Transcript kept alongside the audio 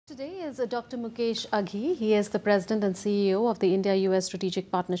Today is Dr. Mukesh Aghi. He is the President and CEO of the India-US Strategic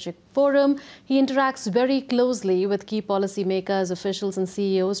Partnership Forum. He interacts very closely with key policymakers, officials and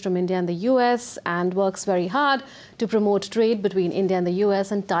CEOs from India and the US and works very hard to promote trade between India and the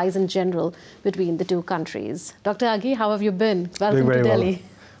US and ties in general between the two countries. Dr. Aghi, how have you been? Welcome to Delhi.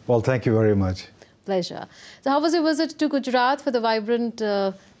 Well, thank you very much. Pleasure. So how was your visit to Gujarat for the vibrant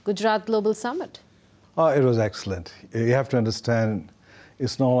Gujarat Global Summit? It was excellent. You have to understand,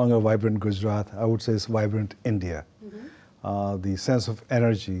 it's no longer vibrant Gujarat. I would say it's vibrant India. The sense of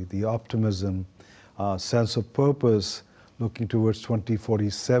energy, the optimism, sense of purpose looking towards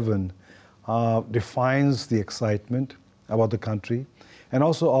 2047 defines the excitement about the country and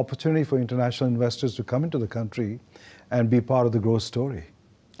also opportunity for international investors to come into the country and be part of the growth story.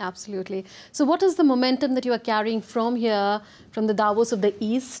 Absolutely. So what is the momentum that you are carrying from here, from the Davos of the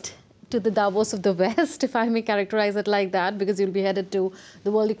East to the Davos of the West, if I may characterize it like that, because you'll be headed to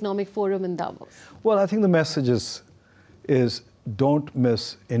the World Economic Forum in Davos? Well, I think the message is don't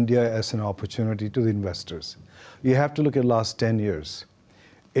miss India as an opportunity to the investors. You have to look at the last 10 years.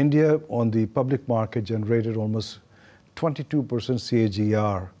 India on the public market generated almost 22%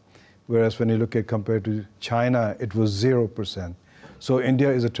 CAGR, whereas when you look at compared to China, it was 0%. So India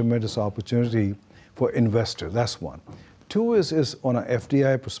is a tremendous opportunity for investors. That's one. Two is on an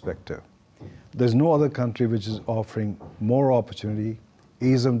FDI perspective. There's no other country which is offering more opportunity,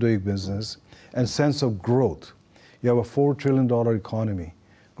 ease of doing business, and sense of growth. You have a $4 trillion economy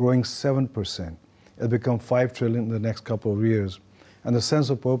growing 7%. It'll become $5 trillion in the next couple of years. And the sense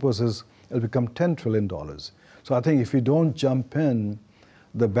of purpose is it'll become $10 trillion. So I think if you don't jump in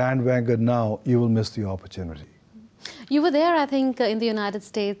the bandwagon now, you will miss the opportunity. You were there, I think, in the United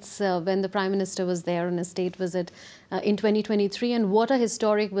States when the Prime Minister was there on a state visit in 2023, and what a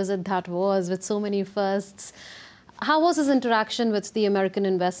historic visit that was with so many firsts. How was his interaction with the American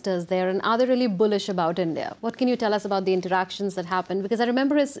investors there, and are they really bullish about India? What can you tell us about the interactions that happened? Because I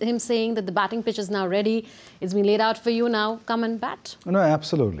remember him saying that the batting pitch is now ready, it's been laid out for you now, come and bat. No,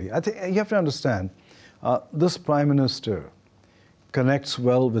 absolutely. I think you have to understand, this Prime Minister connects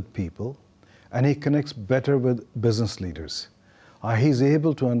well with people, and he connects better with business leaders. He's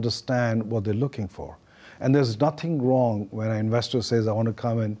able to understand what they're looking for. And there's nothing wrong when an investor says, I want to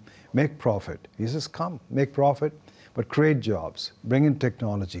come and make profit. He says, come, make profit, but create jobs, bring in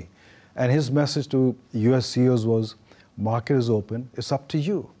technology. And his message to US CEOs was, market is open, it's up to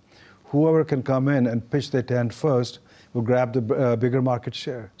you. Whoever can come in and pitch their tent first will grab the bigger market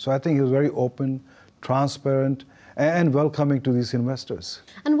share. So I think he was very open, transparent, and welcoming to these investors.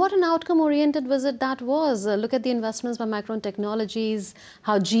 And what an outcome-oriented visit that was. Look at the investments by Micron Technologies,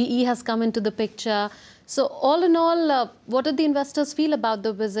 how GE has come into the picture. So all in all, what did the investors feel about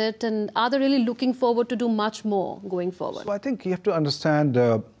the visit, and are they really looking forward to do much more going forward? So I think you have to understand,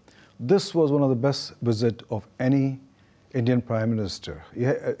 this was one of the best visits of any Indian Prime Minister.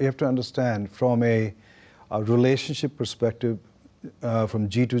 You have to understand from a relationship perspective, from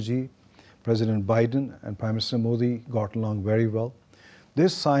G to G, President Biden and Prime Minister Modi got along very well. They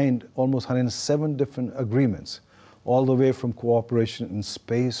signed almost 107 different agreements, all the way from cooperation in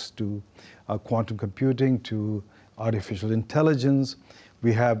space to quantum computing to artificial intelligence.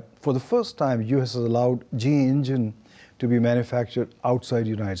 We have, for the first time, US has allowed GE engine to be manufactured outside the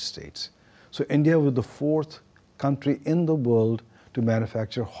United States. So India was the fourth country in the world to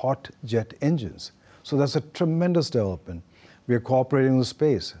manufacture hot jet engines. So that's a tremendous development. We are cooperating in the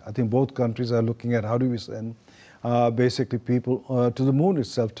space. I think both countries are looking at how do we send basically people to the moon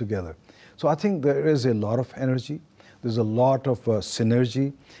itself together. So I think there is a lot of energy. There's a lot of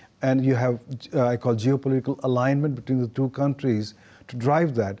synergy. And you have, I call geopolitical alignment between the two countries to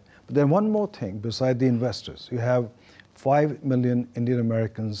drive that. But then one more thing, beside the investors, you have 5 million Indian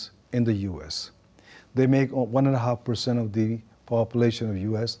Americans in the US. They make 1.5% of the population of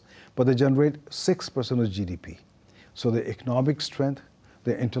US, but they generate 6% of GDP. So their economic strength,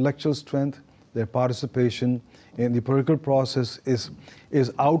 their intellectual strength, their participation in the political process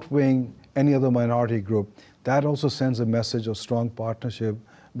is outweighing any other minority group. That also sends a message of strong partnership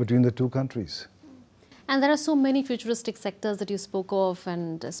between the two countries. And there are so many futuristic sectors that you spoke of,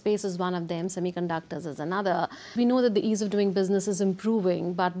 and space is one of them, semiconductors is another. We know that the ease of doing business is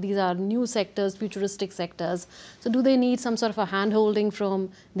improving, but these are new sectors, futuristic sectors. So do they need some sort of a hand-holding from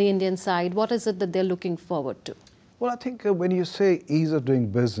the Indian side? What is it that they're looking forward to? Well, I think when you say ease of doing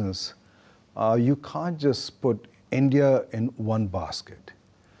business, you can't just put India in one basket.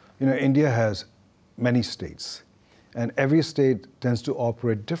 You know, India has many states, and every state tends to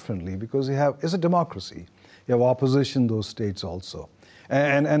operate differently because it's a democracy. You have opposition in those states also,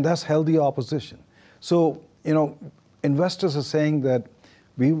 and that's healthy opposition. So, you know, investors are saying that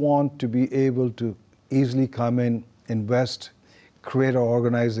We want to be able to easily come in, invest, create our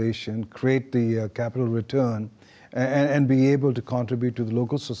organization, create the capital return, and be able to contribute to the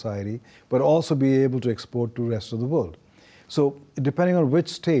local society, but also be able to export to the rest of the world. So depending on which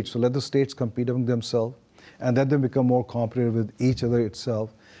state, so let the states compete among themselves, and let them become more competitive with each other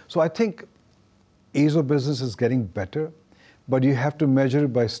itself. So I think ease of business is getting better, but you have to measure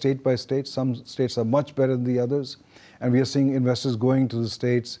it by state by state. Some states are much better than the others, and we are seeing investors going to the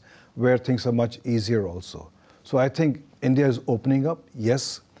states where things are much easier also. So I think India is opening up.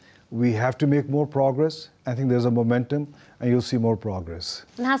 Yes, we have to make more progress. I think there's a momentum, and you'll see more progress.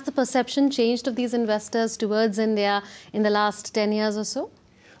 And has the perception changed of these investors towards India in the last 10 years or so?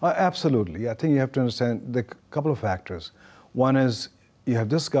 Absolutely. I think you have to understand the couple of factors. One is you have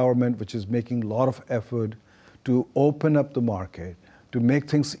this government which is making a lot of effort to open up the market, to make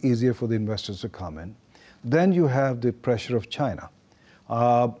things easier for the investors to come in. Then you have the pressure of China.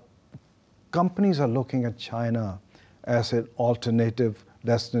 Companies are looking at China as an alternative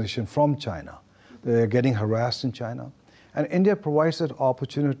destination from China. They're getting harassed in China. And India provides that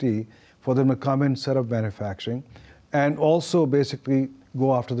opportunity for them to come in, set up manufacturing, and also basically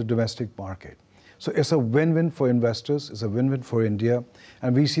go after the domestic market. So it's a win-win for investors, it's a win-win for India,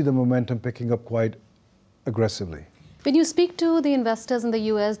 and we see the momentum picking up quite aggressively. When you speak to the investors in the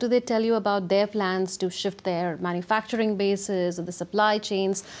US, do they tell you about their plans to shift their manufacturing bases or the supply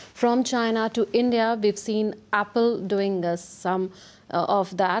chains from China to India? We've seen Apple doing some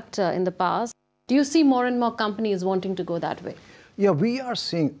of that in the past. Do you see more and more companies wanting to go that way? Yeah, we are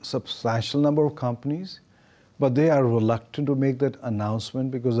seeing a substantial number of companies, but they are reluctant to make that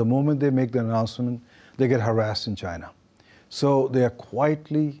announcement because the moment they make the announcement, they get harassed in China. So they are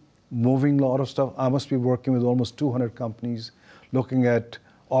quietly moving a lot of stuff. I must be working with almost 200 companies looking at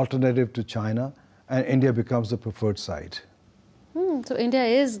alternative to China, and India becomes the preferred site. So India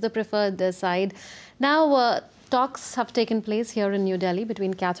is the preferred side. Now, talks have taken place here in New Delhi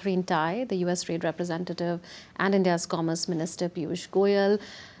between Catherine Tai, the US Trade Representative, and India's Commerce Minister Piyush Goyal.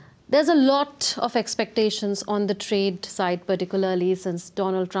 There's a lot of expectations on the trade side, particularly since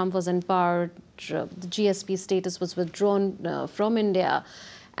Donald Trump was in power, the GSP status was withdrawn from India.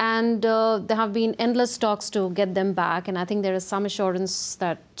 And there have been endless talks to get them back. And I think there is some assurance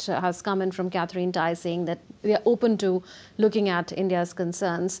that has come in from Catherine Tai saying that we are open to looking at India's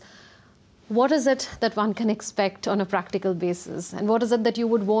concerns. What is it that one can expect on a practical basis? And what is it that you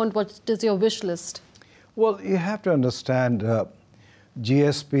would want? What is your wish list? Well, you have to understand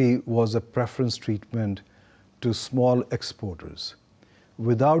GSP was a preference treatment to small exporters.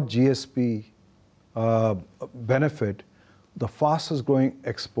 Without GSP benefit, the fastest growing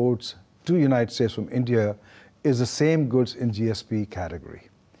exports to the United States from India is the same goods in GSP category.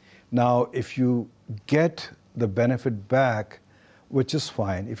 Now, if you get the benefit back, which is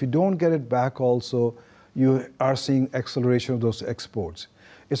fine. If you don't get it back also, you are seeing acceleration of those exports.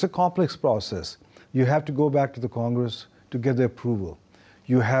 It's a complex process. You have to go back to the Congress to get the approval.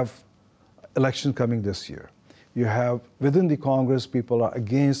 You have elections coming this year. You have, within the Congress, people are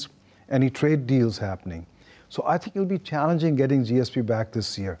against any trade deals happening. So I think it'll be challenging getting GSP back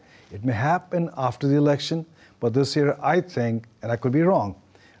this year. It may happen after the election, but this year I think, and I could be wrong,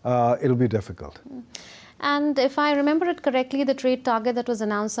 it'll be difficult. And if I remember it correctly, the trade target that was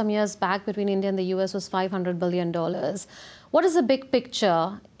announced some years back between India and the US was $500 billion. What is the big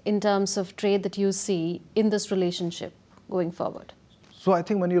picture in terms of trade that you see in this relationship going forward? So I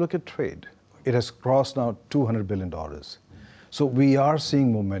think when you look at trade, it has crossed now $200 billion. So we are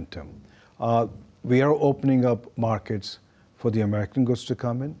seeing momentum. We are opening up markets for the American goods to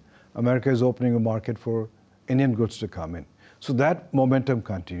come in. America is opening a market for Indian goods to come in. So that momentum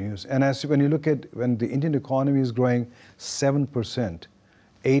continues. And when you look at when the Indian economy is growing 7%,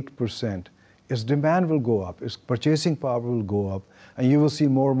 8%, its demand will go up, its purchasing power will go up, and you will see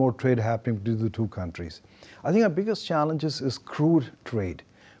more and more trade happening between the two countries. I think our biggest challenge is crude trade,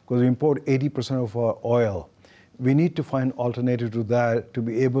 because we import 80% of our oil. We need to find alternative to that to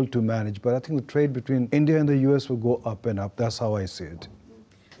be able to manage. But I think the trade between India and the US will go up and up. That's how I see it.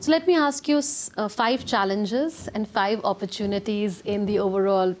 So let me ask you 5 challenges and 5 opportunities in the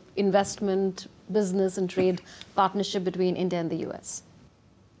overall investment, business and trade partnership between India and the US.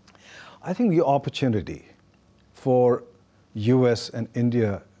 I think the opportunity for US and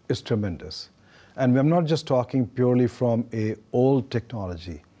India is tremendous. And I'm not just talking purely from an old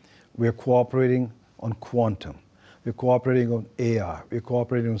technology. We're cooperating on quantum. We're cooperating on AI. We're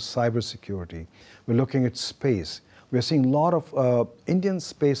cooperating on cybersecurity. We're looking at space. We're seeing a lot of Indian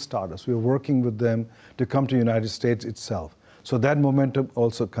space startups. We're working with them to come to the United States itself. So that momentum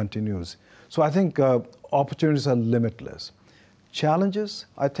also continues. So I think opportunities are limitless. Challenges,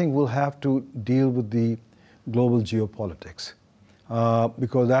 I think we'll have to deal with the global geopolitics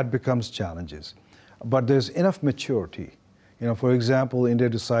because that becomes challenges. But there's enough maturity. For example, India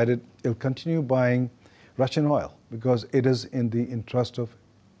decided it'll continue buying Russian oil because it is in the interest of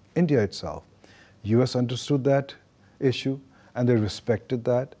India itself. US understood that issue and they respected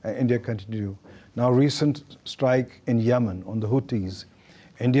that, and India continued. Now, recent strike in Yemen on the Houthis,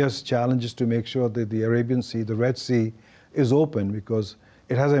 India's challenge is to make sure that the Arabian Sea, the Red Sea, is open because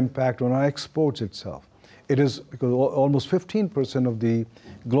it has an impact on our exports itself. It is because almost 15% of the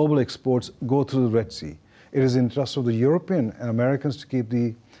global exports go through the Red Sea. It is in the interest of the European and Americans to keep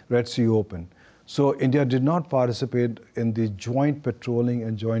the Red Sea open. So India did not participate in the joint patrolling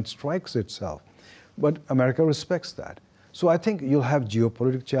and joint strikes itself. But America respects that. So I think you'll have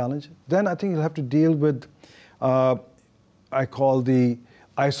geopolitical challenge. Then I think you'll have to deal with, I call the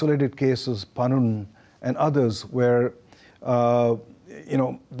isolated cases, Panun and others, where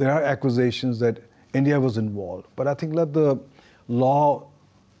there are accusations that India was involved. But I think let the law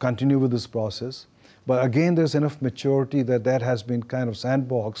continue with this process. But again, there's enough maturity that has been kind of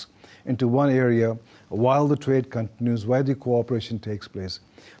sandboxed into one area while the trade continues, while the cooperation takes place.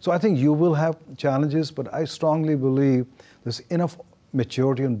 So I think you will have challenges, but I strongly believe there's enough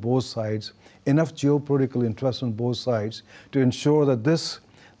maturity on both sides, enough geopolitical interest on both sides to ensure that this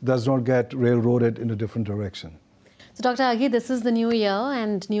does not get railroaded in a different direction. So, Dr. Aghi, this is the new year,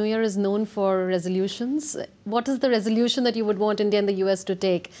 and New Year is known for resolutions. What is the resolution that you would want India and the US to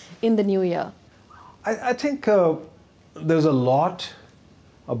take in the new year? I think there's a lot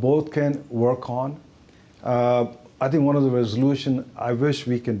both can work on. I think one of the resolutions I wish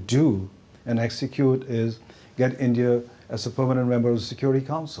we can do and execute is get India as a permanent member of the Security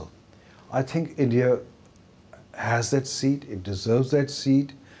Council. I think India has that seat, it deserves that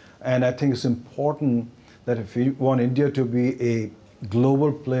seat, and I think it's important that if we want India to be a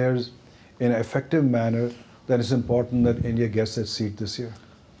global player in an effective manner, then it's important that India gets that seat this year.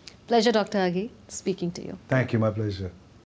 Pleasure, Dr. Aghi, speaking to you. Thank you, my pleasure.